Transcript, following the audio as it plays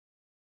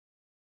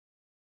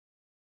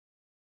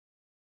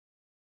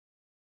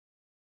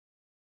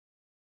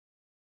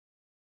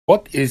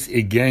What is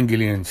a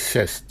ganglion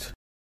cyst?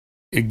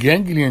 A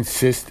ganglion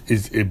cyst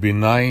is a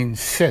benign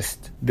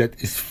cyst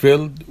that is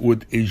filled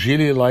with a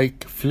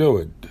jelly-like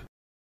fluid.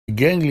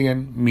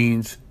 Ganglion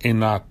means a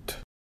knot.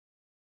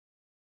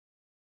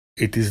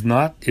 It is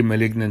not a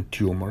malignant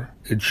tumor,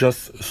 it's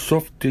just a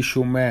soft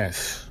tissue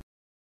mass.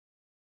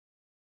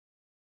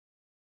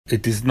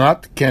 It is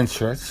not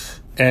cancerous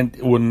and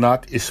will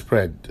not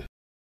spread.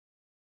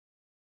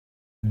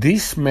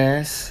 This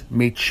mass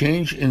may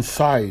change in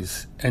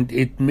size and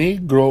it may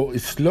grow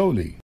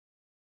slowly.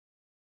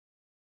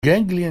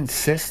 Ganglion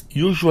cyst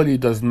usually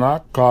does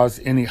not cause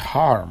any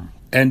harm,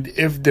 and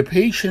if the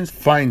patient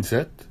finds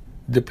it,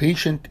 the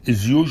patient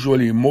is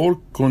usually more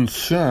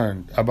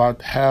concerned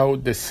about how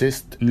the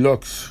cyst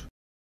looks.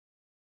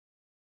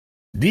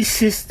 This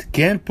cyst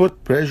can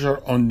put pressure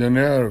on the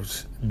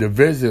nerves, the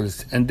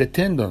vessels, and the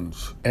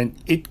tendons, and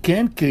it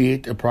can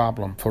create a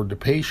problem for the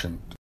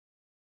patient.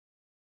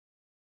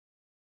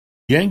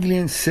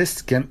 Ganglion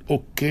cysts can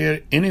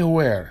occur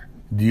anywhere.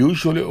 They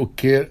usually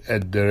occur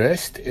at the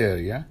wrist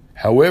area.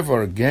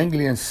 However,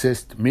 ganglion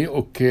cysts may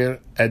occur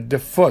at the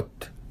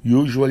foot,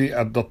 usually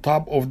at the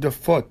top of the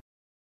foot.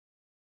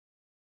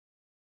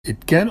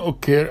 It can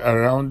occur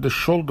around the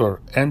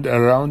shoulder and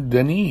around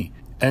the knee,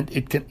 and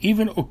it can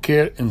even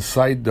occur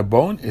inside the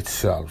bone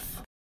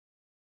itself.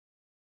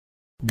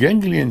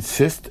 Ganglion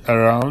cysts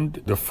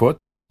around the foot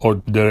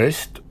or the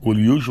wrist will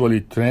usually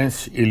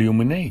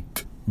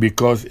transilluminate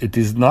because it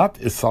is not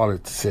a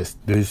solid cyst.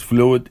 There is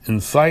fluid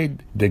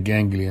inside the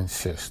ganglion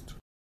cyst.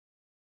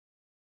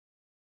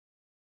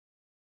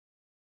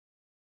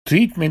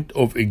 Treatment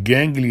of a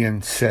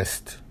ganglion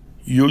cyst.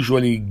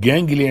 Usually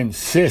ganglion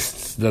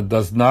cysts that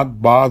does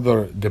not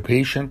bother the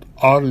patient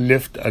are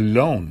left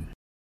alone.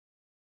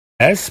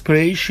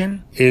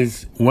 Aspiration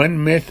is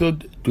one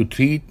method to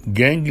treat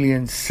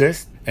ganglion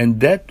cyst, and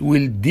that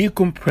will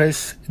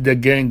decompress the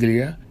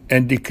ganglia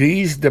and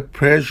decrease the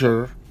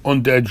pressure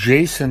on the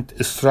adjacent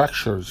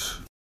structures.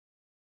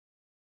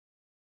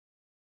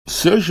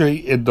 Surgery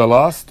is the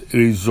last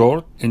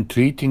resort in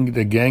treating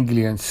the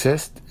ganglion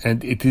cyst,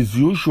 and it is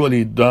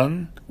usually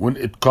done when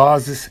it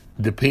causes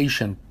the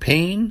patient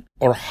pain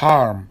or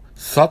harm,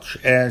 such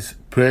as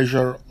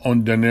pressure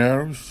on the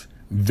nerves,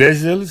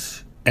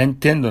 vessels,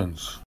 and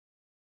tendons.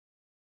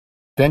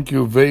 Thank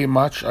you very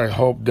much. I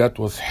hope that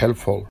was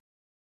helpful.